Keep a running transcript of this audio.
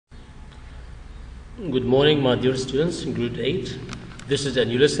Good morning, my dear students in grade 8. This is a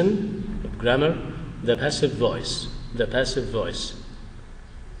new lesson of grammar, the passive voice. The passive voice.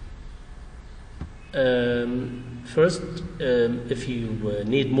 First, if you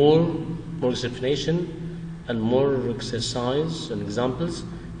need more explanation and more exercise and examples,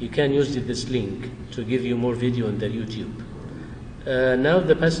 you can use this link to give you more video on the YouTube. Now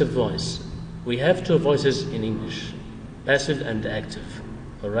the passive voice. We have two voices in English, passive and active.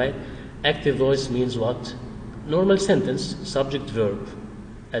 All right? Active voice means what? Normal sentence, subject, verb,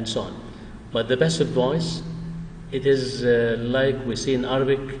 and so on. But the passive voice, it is like we say in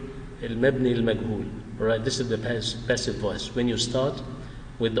Arabic, al-mabni al-majhul. All right? This is the passive voice. When you start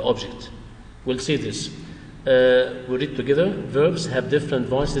with the object. We'll see this. We read together. Verbs have different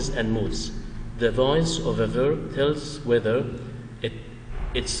voices and moods. The voice of a verb tells whether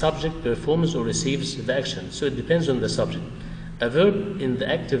its subject performs or receives the action. So it depends on the subject. A verb in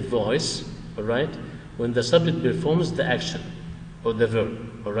the active voice, all right, when the subject performs the action or the verb,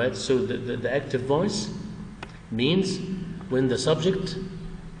 all right. So the active voice means when the subject,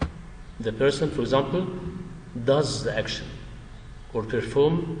 the person, for example, does the action or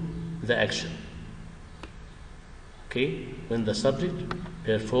perform the action. Okay, when the subject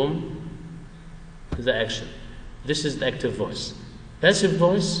perform the action. This is the active voice. Passive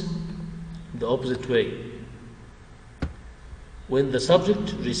voice, the opposite way. When the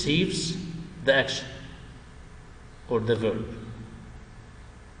subject receives the action or the verb.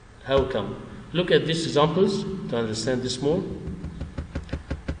 How come? Look at these examples to understand this more.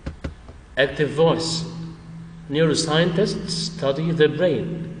 Active voice. Neuroscientists study the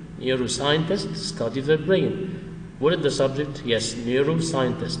brain. Neuroscientists study the brain. What is the subject? Yes,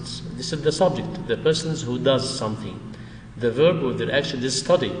 neuroscientists. This is the subject, the persons who does something. The verb or the action is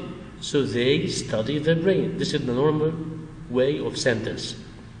study. So they study the brain. This is the normal way of sentence.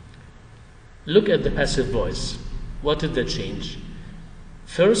 Look at the passive voice. What is the change?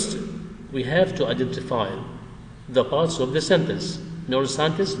 First, we have to identify the parts of the sentence.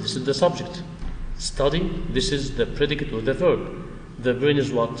 Neuroscientist, this is the subject. Study, this is the predicate or the verb. The brain is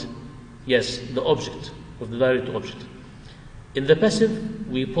what? Yes, the object, or the direct object. In the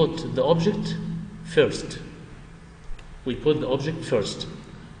passive, we put the object first. We put the object first.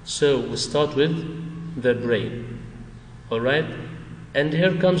 So we start with the brain. All right? And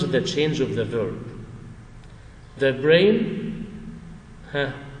here comes the change of the verb. The brain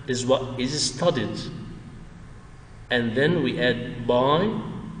is what is studied. And then we add by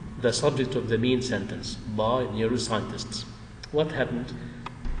the subject of the main sentence, by neuroscientists. What happened?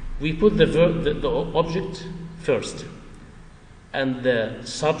 We put the verb, the object first. And the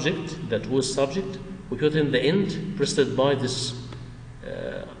subject, that was subject, we put in the end, preceded by this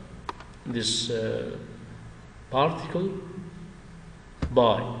particle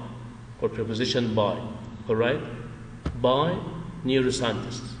by, or preposition by, all right? By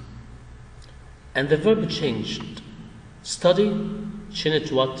neuroscientists. And the verb changed. Study changed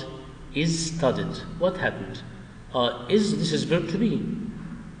to what? Is studied. What happened? This is verb to be.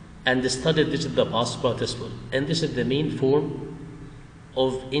 And the studied, this is the past participle. And this is the main form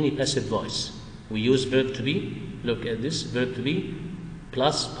of any passive voice. We use verb to be. Look at this, verb to be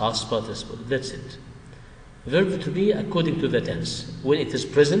plus past participle. That's it. Verb to be according to the tense. When it is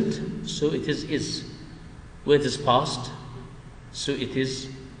present, so it is. When it is past, so it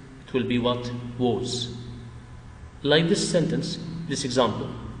will be what? Was. Like this sentence, this example.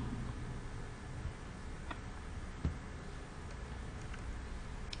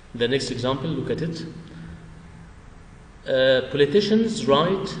 The next example, look at it. Politicians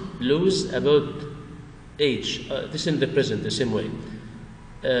write laws about age. This is in the present, the same way.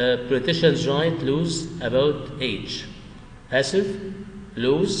 Politicians write laws about age. Passive,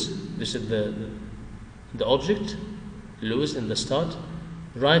 laws, this is the object, laws in the start.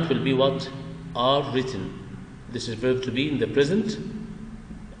 Write will be what? Are written. This is verb to be in the present.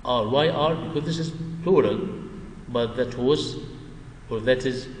 Are. Why are? Because this is plural, but that was, or that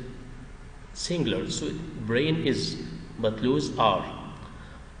is singular. So brain is, but laws are.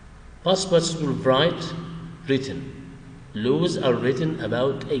 Past participle write, written. Laws are written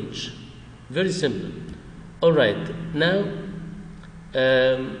about age. Very simple. All right. Now,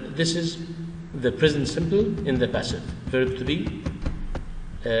 this is the present simple in the passive. Verb to be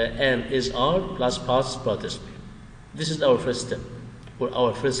and is are plus past participle. This is our first step, or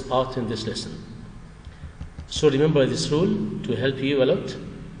our first part in this lesson. So remember this rule to help you a lot.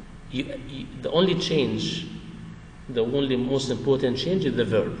 The only change, the only most important change is the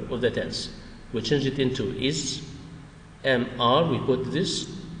verb or the tense. We change it into is, are, we put this,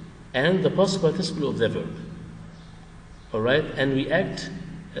 and the past participle of the verb. All right? And we act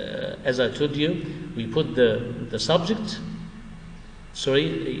as I told you, we put the subject,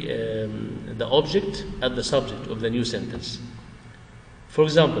 the object at the subject of the new sentence. For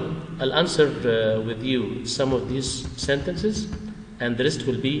example, I'll answer with you some of these sentences, and the rest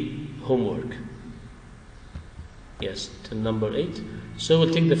will be homework. Yes, till number 8. So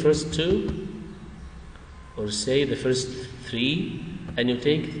we'll take the first 2, or say the first 3, and you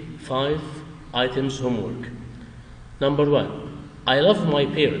take 5 items homework. Number 1, I love my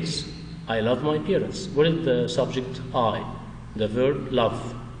parents. I love my parents. What is the subject? I. The verb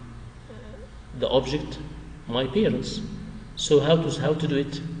love. The object, my parents. So how to do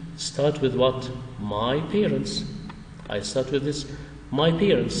it? Start with what? My parents. I start with this. My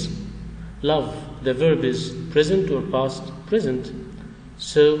parents. Love. The verb is present or past? Present.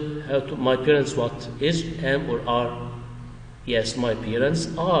 So how to? My parents what? Is, am, or are? Yes, my parents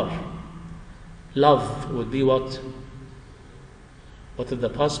are. Love would be what? What is the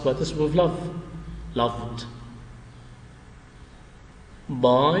past participle of love? Loved.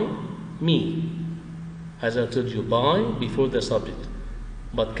 By me. As I told you, by before the subject.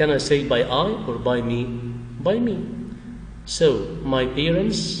 But can I say by I or by me? By me. So, my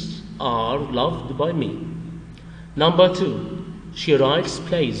parents are loved by me. Number 2, she writes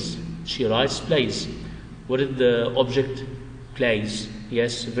plays. She writes plays. What is the object? Plays.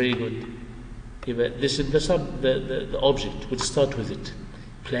 Yes, very good. This is the object. We'll start with it.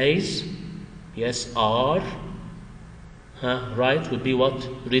 Plays. Yes, are. Right would be what?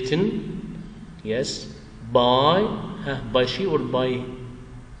 Written. Yes. By she or by?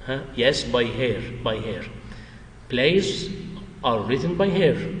 Yes, by her. By her. Plays are written by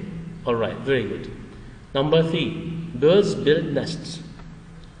her. All right, very good. Number 3, birds build nests.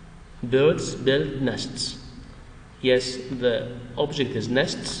 Birds build nests. Yes, the object is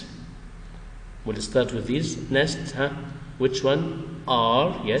nests. We'll start with these nests. Which one?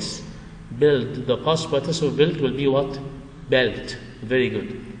 Are. Yes. Build. The past participle of build will be what? Built. Very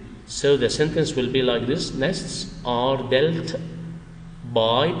good. So the sentence will be like this: nests are built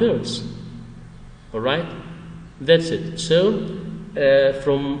by birds. All right. That's it. So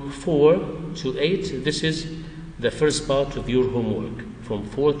from 4 to 8, this is the first part of your homework. From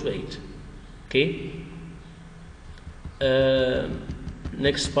 4 to 8. Okay.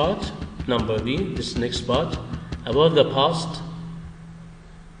 Next part, number B. This next part about the past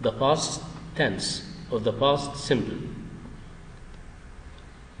tense or the past simple.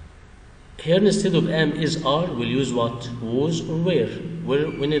 Here instead of am, is, are, we'll use what? Was or were.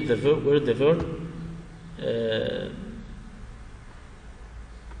 When is the verb? Where the verb?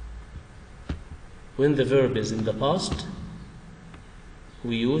 When the verb is in the past,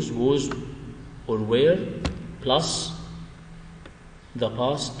 we use was or were plus the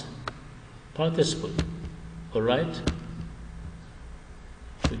past participle. All right.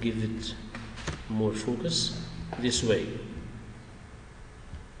 To give it more focus this way.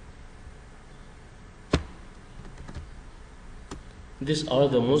 These are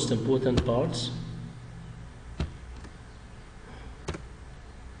the most important parts.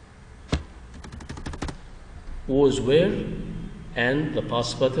 Was, were, and the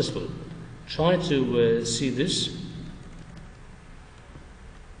past participle. Try to see this.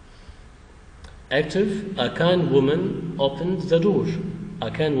 Active, a kind woman opened the door. A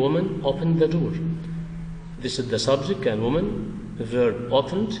kind woman opened the door. This is the subject, kind woman. The verb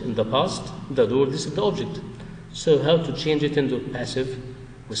opened in the past. The door, this is the object. So how to change it into passive?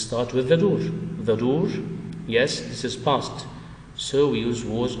 We start with the door. The door, yes, this is past. So we use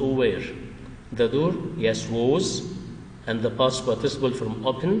was or were. The door, yes, was, and the past participle from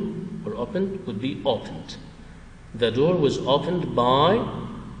open or opened would be opened. The door was opened by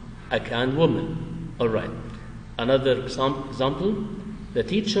a kind woman. All right. Another example. The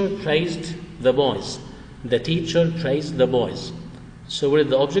teacher praised the boys. The teacher praised the boys. So what is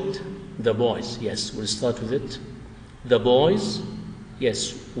the object? The boys. Yes, we'll start with it. The boys,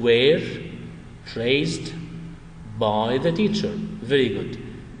 yes, were praised by the teacher. Very good.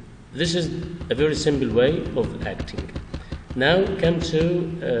 This is a very simple way of acting. Now come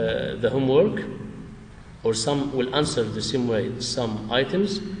to the homework, or some will answer the same way, some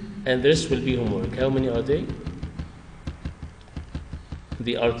items, and the rest will be homework. How many are they?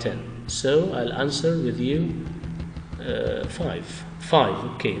 They are 10. So I'll answer with you 5. 5,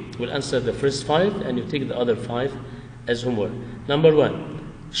 okay. We'll answer the first 5 and you take the other 5 as homework. Number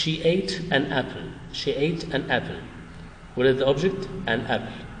 1, she ate an apple. She ate an apple. What is the object? An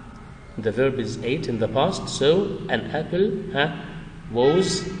apple. The verb is ate in the past, so an apple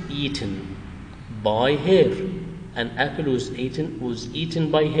was eaten by her. An apple was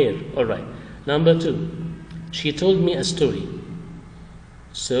eaten by her. All right. Number 2, she told me a story.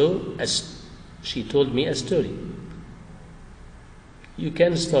 So, as she told me a story. You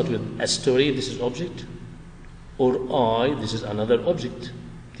can start with a story, this is object, or I, this is another object.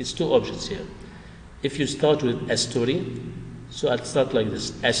 It's two objects here. If you start with a story, so I'll start like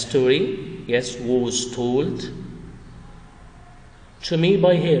this. A story, yes, was told to me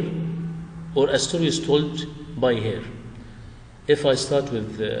by her, or a story is told by her. If I start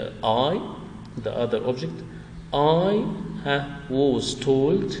with I, the other object, I was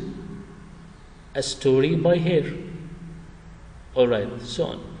told a story by her. Alright, so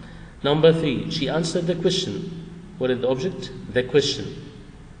on. Number 3, she answered the question. What is the object? The question.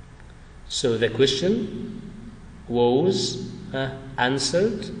 So the question was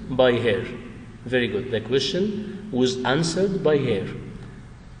answered by her. Very good. The question was answered by her.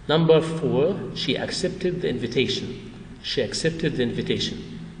 Number 4, she accepted the invitation. She accepted the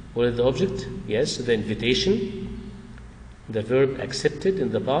invitation. What is the object? Yes, the invitation. The verb accepted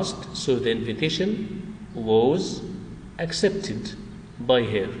in the past. So the invitation was accepted by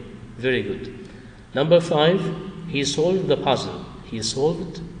her. Very good. Number 5, he solved the puzzle. He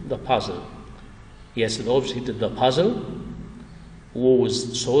solved the puzzle. Yes, the object of the puzzle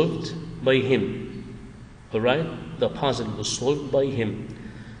was solved by him. Alright? The puzzle was solved by him.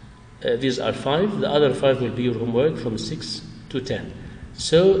 These are 5. The other 5 will be your homework from 6 to 10.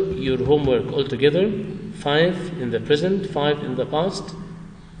 So your homework altogether, 5 in the present, 5 in the past.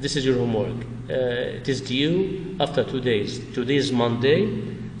 This is your homework. It is due after 2 days. Today is Monday,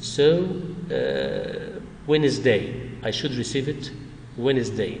 so Wednesday. I should receive it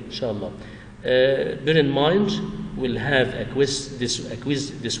Wednesday, inshallah. Bear in mind, we'll have a quiz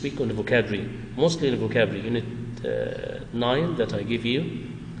this week on the vocabulary, mostly in vocabulary. Unit 9 that I give you,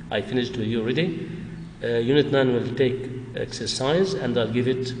 I finished with you already. Unit 9 will take exercise, and I'll give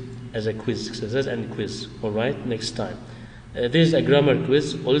it as a quiz, exercise and quiz. All right, next time. There's a grammar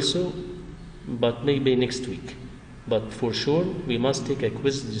quiz also, but maybe next week. But for sure, we must take a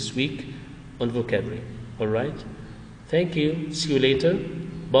quiz this week on vocabulary. All right? Thank you. See you later.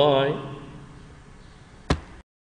 Bye.